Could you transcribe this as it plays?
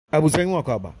I was saying one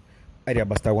cover. I did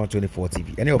Basta 124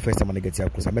 TV. Any of first time I get here,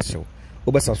 because I mess show.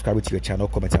 Over subscribe to your channel,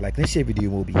 comment, like, and share video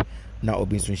movie. Now, I'll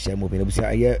be soon share movie.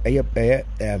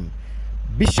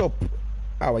 Bishop,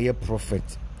 our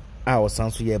prophet, our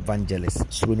sons, evangelist,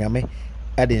 Suro Nyame,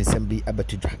 adding assembly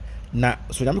abatudra. Now,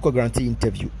 so Nyame ko guarantee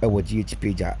interview our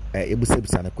Ghpage. Able to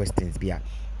answer questions. Be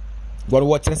what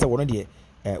watching us one day.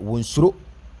 Suro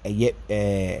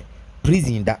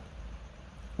prison that.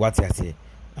 What I say?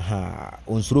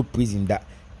 Suro prison that.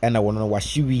 And I want to know what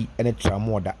she we and a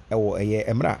tramoda or a year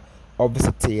emra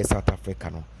obviously South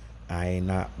Africa no. I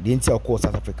na the intel of course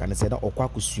South Africa and said or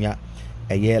kwakusuya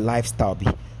a year lifestyle be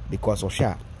because of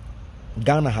sha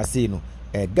Ghana has say no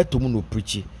get to no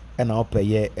preachy and up a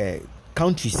year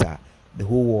countries the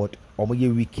whole world or ye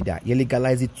wiki that you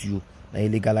legalize it to you na you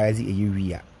legalize it a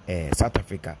year South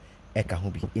Africa eka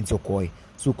hubi into koi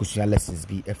so kusuya lessons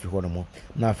be every one more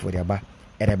now for the aba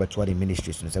and about the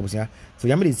administration so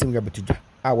Nyame the same to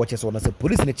I watch us on as a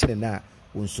police in the channel now.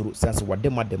 Unsuru sense what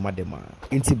dema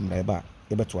intim neba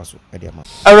ebeto aso edema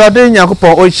Awurade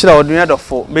Nyankopon o hira odua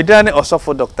dofo medane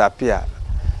osofo Dr. Pia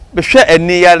behwe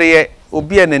ani yare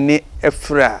obi anani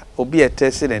afra obi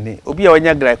etese nani obi a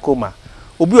wanya glaucoma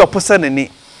obi oposa nani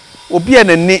obi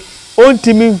anani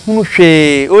ontimi hunu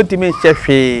hwe ontimi hye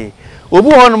hwe obi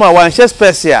honoma wanhye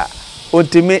special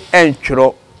ontimi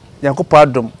entwro Nyankopon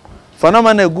adom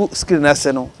fanama na gu screen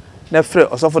ase no na frɛ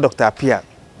osofo Dr. Pia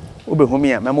obe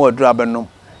humi a mema oduru abenom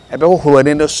ebe hohoro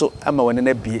ani no so ama wani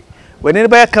na bie wani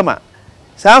ba kama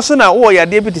saa so na wo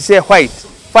yade bi te say white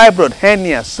fibroid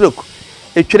hernia stroke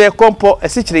etwere kompo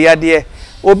esikyire yade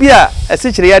obi a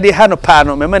esikyire yade ha no pa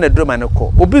no mema na duru ma ne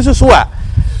ko obi so a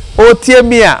o tie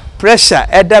mi a pressure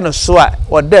eda no so a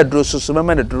oda duru so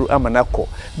mema na duru ama na ko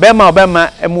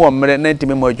bema emu omre na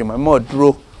ntimi mo adwuma ma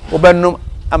oduru obenom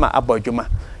ama abodwuma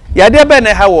yade be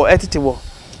na ha wo etete wo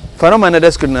fanoma na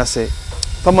desk na say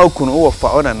fama ukunu wo fa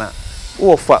onana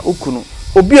wo fa ukunu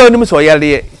obi a onim so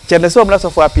yare chene se omla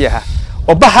sofo apia ha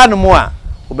oba ha no mo a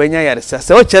obenya yare sa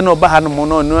se o chene oba ha no mo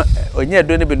no onye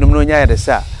edo ne benum no onya yare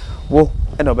sa wo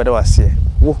e na obeda wase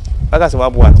wo aka se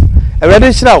wabo ano Awurade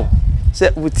nhirawo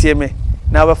se wutie me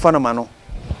na oba fa no ma no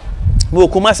wo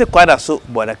kuma se kwada so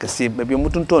boda kase baby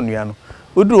mutunto nua no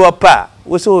oduru wo pa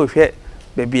wo se wo hwe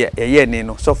baby ye ni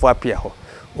no sofo apia ho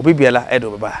obi biela edo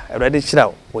baba Awurade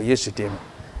nhirawo wo Yesu dem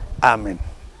amen.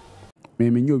 Me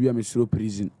nyo bia me Suro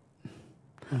prison.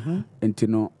 Enti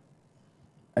no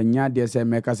anya de se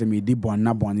meka se me di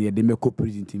bon ye de me ko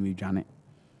prison ti me dwane.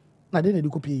 Na de na di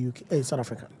ko pie UK South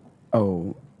Africa.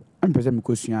 Oh, am pese me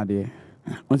ko sua de.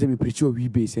 On se me preach o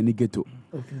Ghpage and ghetto.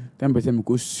 Okay. Then pese me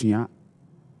ko sua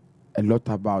a lot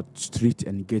about street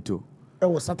and ghetto.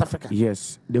 Was South Africa.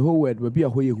 Yes, the whole world will be a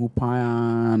whole who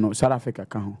no South Africa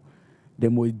can.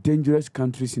 The most dangerous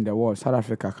countries in the world, South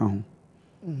Africa can.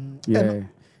 Yeah.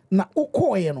 Na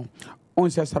ukoye no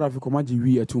on say South Africa maji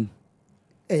wi atum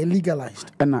legalized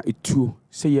na etuo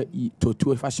say ye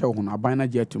to fa hye ho na abana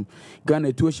je atum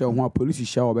Ghana etuo hye ho a police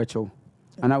hye ho be chew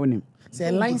ana woni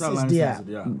say license there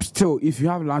still if you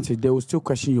have license they will still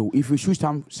question you if you shoot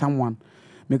someone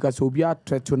because obi a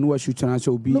threat to no shoot na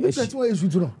so obi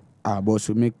boss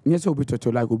make yes obi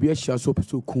to like obi a share so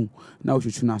cool now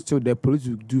shoot na still the police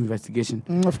will do investigation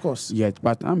of course yes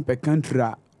but I'm per country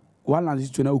one land is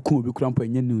to now come be cramp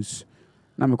in news.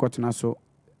 Now me got na so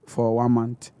for 1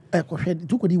 month. You could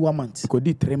do 1 month. Could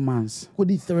do 3 months. Could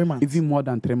do 3 months. Even more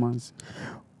than 3 months.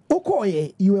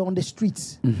 Okoye, you were on the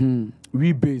streets.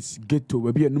 We base ghetto,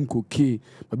 baby a num coke,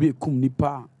 baby a kum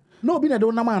nipa. No been a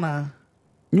donamana.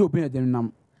 You been a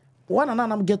denam. One and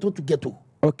I'm ghetto to ghetto.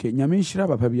 Okay, Nyame shira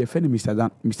ba baby a friend Mr. Dan.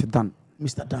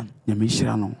 Mr. Dan. Nyame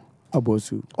shira no.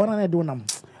 Abosu. On an donam.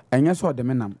 And yes, what the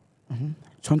menam.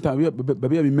 Sometimes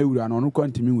baby me wura no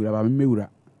kwantimi wura ba me wura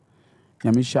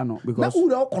Nyame hia no because na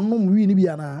wura okonnom wi ni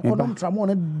bia na onom tramo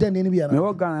na den ni bia na me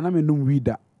organ na me num wi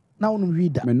da na onum wi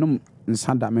da me num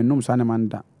nsanda me num sane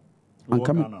manda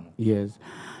anka yes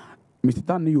Mr.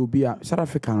 Dan you be a South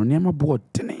Africa no nema board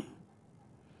tene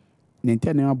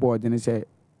nente nema board tene say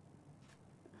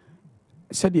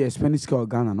said the Spanish girl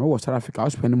Ghana no South Africa I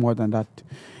was spending more than that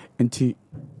until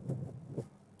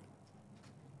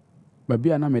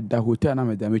Baby na me da hotel na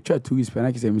me da me twa 2 weeks pe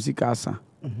na kise music asa.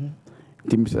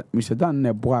 Mr. Dan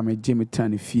na boa me je me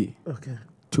tan fie. Okay.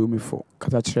 To me for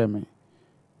kata kire me.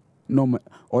 No me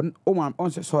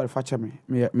on say sorry facha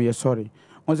me sorry.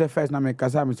 On say first na me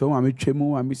kasa me so me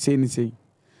twemu a me say ni say.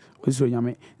 Oso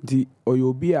nyame di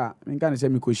oyobi a me kan say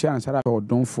me ko share na sara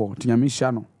odon for ti nyame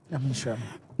hia no. Nyame hia.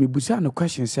 Me busa no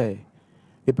question say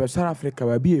e pe South Africa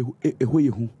ba bi eho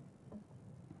yehu.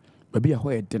 Ba bi eho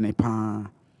e de ne pa.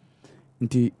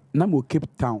 Nti na mo Cape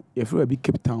Town, if you be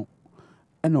Cape Town,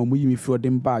 and no me for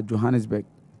them bad Johannesburg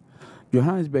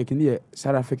in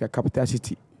South Africa capital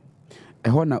city. A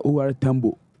hona over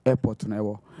Tambo airport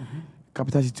na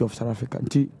capital city of South Africa.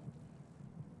 Nti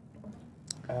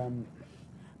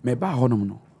me ba honom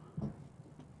no.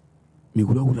 Me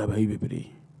wura ba ibebere.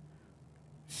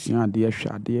 Sia de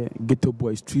hwade ghetto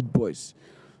boys, street boys.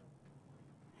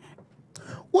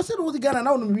 What's it with the Ghana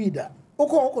now? Read that.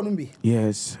 Oko numbi.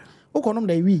 Yes. Oko num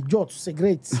they read George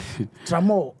cigarettes,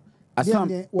 Tramol.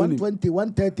 120,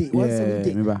 130,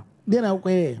 170. Then I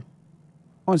okay.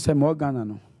 On say more Ghana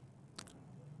no.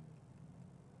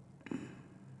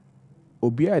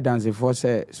 Obi a dance for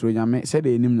say Suro Nyame say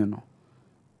the enim no.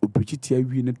 Oprichiti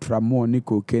awi ne Tramol ne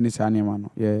cocaine sa nema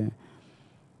no. Yeah.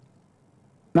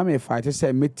 Na me fight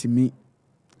say metimi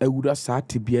awura sa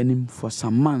tibianim for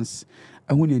some months.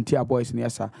 Ahun entia boys ne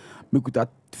yasa. Me kuta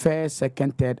first,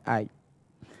 second, third eye.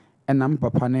 And I'm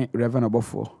papa ne Reverend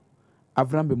Obofo.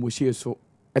 Avram be Moshe so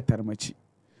etermachi.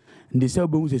 Ndi say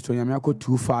obo say Suro Nyame akọ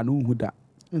too far no hu da.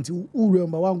 Nti u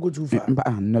remember one go too far.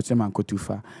 Not say man go too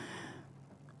far.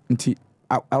 Nti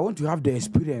I want to have the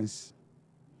experience.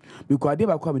 Because I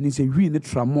ba kwa me say we ne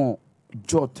Tramol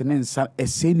jot ne nsa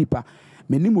ese nipa.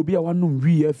 Meni mo bia wanum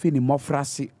wi afi ni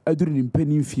mofrase aduru ni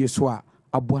mpani fie so a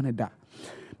aboa ne da.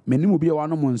 Meni mo bia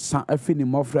wanum nsa afi ni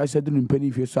mofrase aduru ni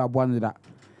mpani fie so aboa ne da.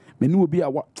 Meni mo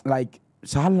bia like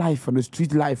sa life on the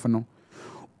street life no.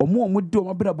 Omo de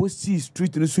omo bra bo see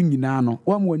street no so nyina no.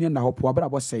 Wa mo anya na hopo bra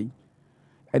bo sei.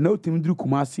 E na otim duru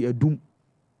Kumasi adum.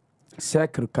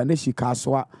 Circle kaneshi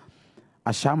kaswa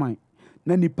ashaman.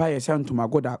 Na nipa ye santuma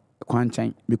goda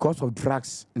kwanchan because of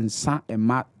drugs and sa and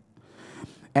mat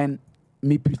and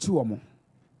me preach woman.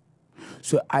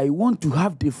 So I want to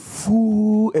have the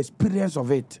full experience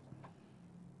of it.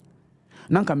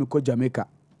 Nanka me go Jamaica.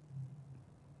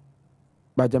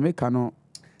 But Jamaica no.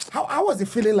 How was it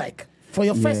feeling like for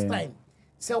your first time?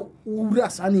 So ura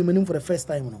sani menim for the first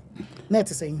time no. Net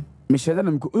saying. Me sheda na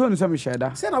me ko. You say me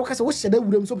sheda. Say na wo kase wo sheda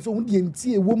wuram so wo die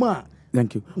ntie wo ma.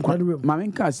 Thank you. Ma me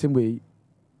nka asem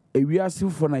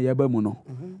ewiase fo na yaba mu no.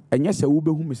 Enye se wo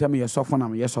behu me se me yesofo na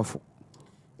me yesofo.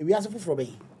 We are for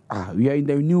me. We are in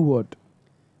the new world.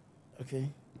 Okay.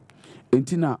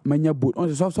 Entina manya boat.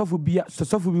 On so bi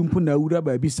mpu na wura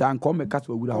ba bi sa nko me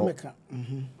kasa wura ho.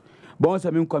 Ba on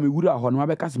se me nko me wura ho no ma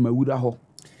be kasa ma wura ho.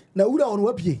 Na wura ho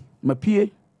no wapie. Ma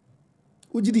pie.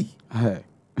 Ujidi. He.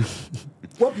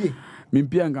 Wapie. Me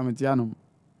pie ngamete anom.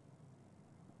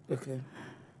 Okay.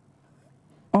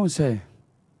 On say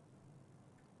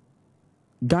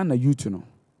Ghana youth no.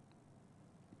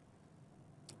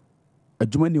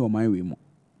 Adwuma ni o man we mu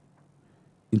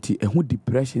nti ehu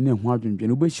depression na ehu adwendwe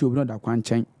no be shi obi no da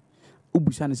kwanchan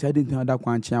obusa ne say dentin da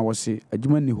kwanchan a wo se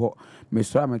adwuma ni ho me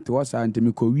so amete wo sa nti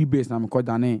me ko we base na me ko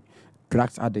dane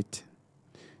drugs addict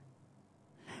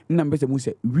na mbese mu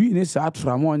se we ne sa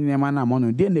Tramol ne ma na mo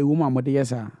no de na ewu ma mo de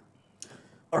yesa.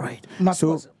 All right.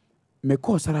 So me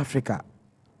ko South Africa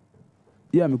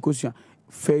yeah me ko sia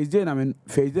first day na me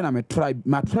tribe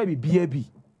my tribe BAB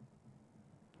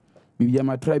Bibi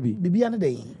my tribe. Bibi ane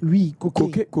dey. We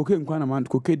cocaine nkwana man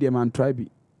cocaine dey man tribe.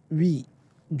 We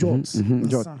Jot.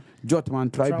 Jot man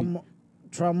tribe.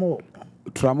 Tramol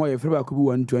e free ba ku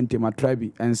 120 my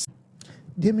tribe and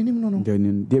dey minim no.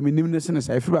 Dey minim ne se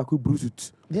e free ba ku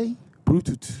Bluetooth. Dey.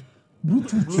 Bluetooth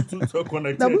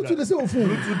connected. Na Bluetooth dey say o phone.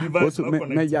 Bluetooth device connected.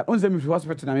 Me ya on say me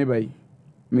hospital na me bai.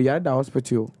 Me ya da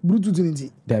hospital. Bluetooth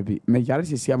nti. Dabi me ya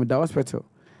se am da hospital.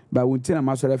 But we tell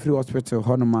my free hospital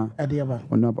honoma Adiaba.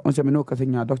 On say me no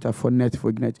kasanya doctor for net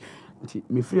for net.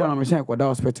 Me free on me say kwa da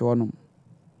hospital honum.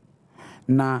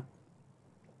 Na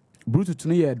Bluetooth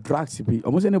no ye drugs bi.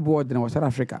 Almost any board in South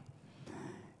Africa.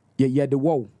 Ye the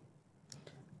wow.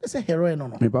 It's a heroin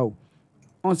no. Me ba.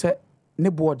 On say ne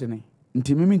board ne.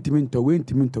 Ntimi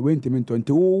nto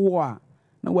nti wo a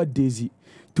na wa daisy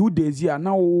 2 days ya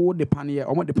na wo de panie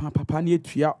omo de papa ne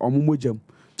atua omo mojam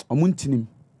omo ntinim.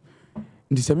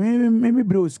 Nti se me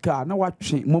bros car na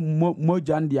watwe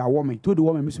moja ndi a woman to the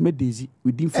woman me daisy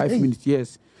within 5 minutes.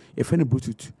 Yes, if any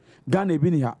Bluetooth Ghana bi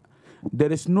ni ha,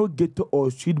 there is no ghetto or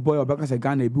street boy or because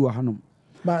Ghana bi wa hanom.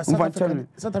 But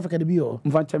South Africa de bi o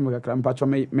mfancha me kakra mpacho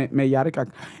me yare kak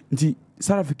nti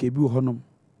South Africa bi wo hanom.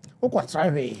 O kwa try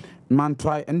we Man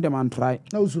try and the man try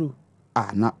na usuru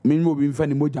na me mo bi mfa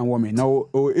ni moja woman na o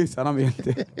sana me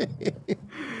yente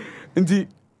nti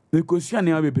the question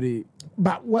na bebre.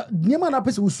 But what nyama na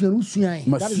pese usuan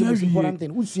that is the most important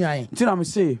thing usuan. Tina me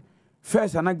say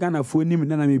first and Ghana for nim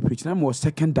na me preach na more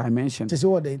second dimension. Say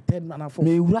what the third and fourth.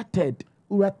 Me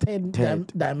third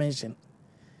dimension.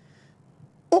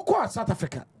 Oko South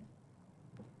Africa.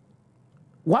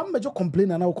 One major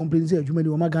complaint and now complain say adwuma ni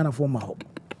o ma Ghana for ma ho.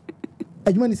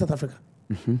 Adwuma ni South Africa.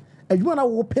 adwuma na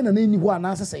wo pɛ na ni ho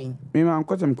ana asesɛn me ma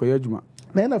nkotem koyɛ adwuma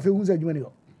na na fe hu sɛ adwuma ni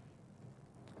ho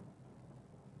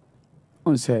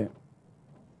on sɛ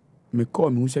me call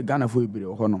me hu sɛ Ghana fo ebire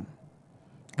ho no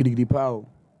gidigidi pa o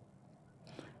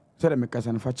sɛ me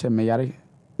kasa na fa kyɛ me yare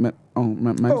me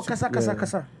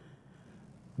kasa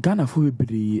Ghana fo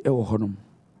ebire e wo ho no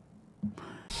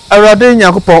Awurade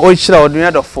Nyankopɔn o hyira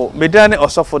odua dɔfo medane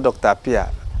osofo Dr. Pia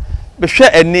behwɛ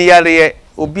ani yare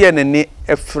obi enani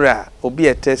efra obi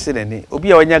etese nani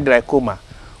obi a wanya glaucoma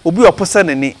obi oposa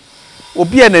nani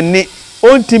obi enani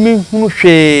ontimi hunu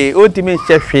hwe ontimi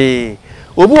hye hwe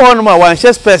obi hono ma wan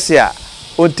hye special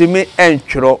ontimi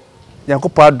entwro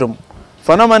Nyankopɔn adom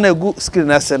fanama na gu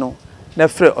screen ase no na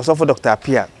frɛ osofo Dr.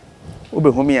 Pia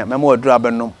obehumi a mema odura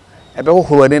benom ebe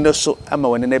hohoro ne no so ama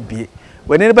wone na bie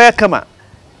wone ne ba kama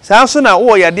sanso na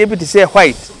wo yade bi te say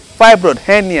white fibroid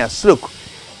hernia stroke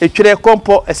etwere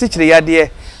kompo esikyire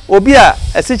yade obi a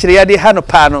esikyire yade ha no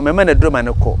pa no mema na duro ma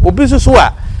ne ko obi so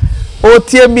a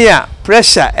otie mi a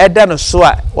pressure eda no so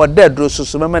a oda duro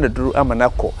so mema na duro ama na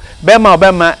ko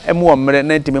bema emu omre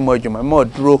na ntimi mo adwuma ma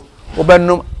oduro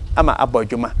obenum ama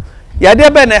abodwuma yade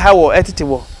be na ha wo etete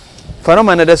wo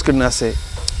fanoma na desk na say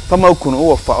fama ukunu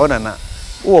wo fa onana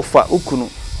wo fa ukunu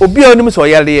obi a onim so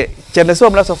yare kyene se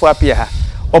omla so fo apia ha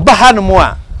oba ha no mo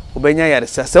a obenya yare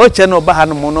sa se o che no oba ha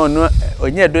no mo no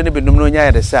onye do ne benum no onya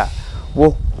yare sa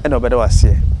wo e na obeda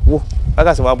wase wo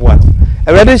aka se waboa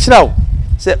Awurade hyiraw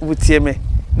se wutie me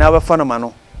na obefa no ma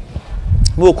no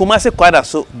wo kuma se kwada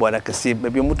so boda kase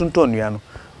baabi mutunto nua no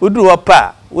oduru ho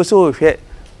pa wo se wo hwe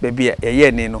baabi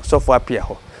ye ni no so fo apia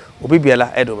ho obi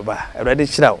biala e do baba Awurade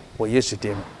hyiraw wo Yesu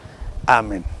dem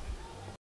amen.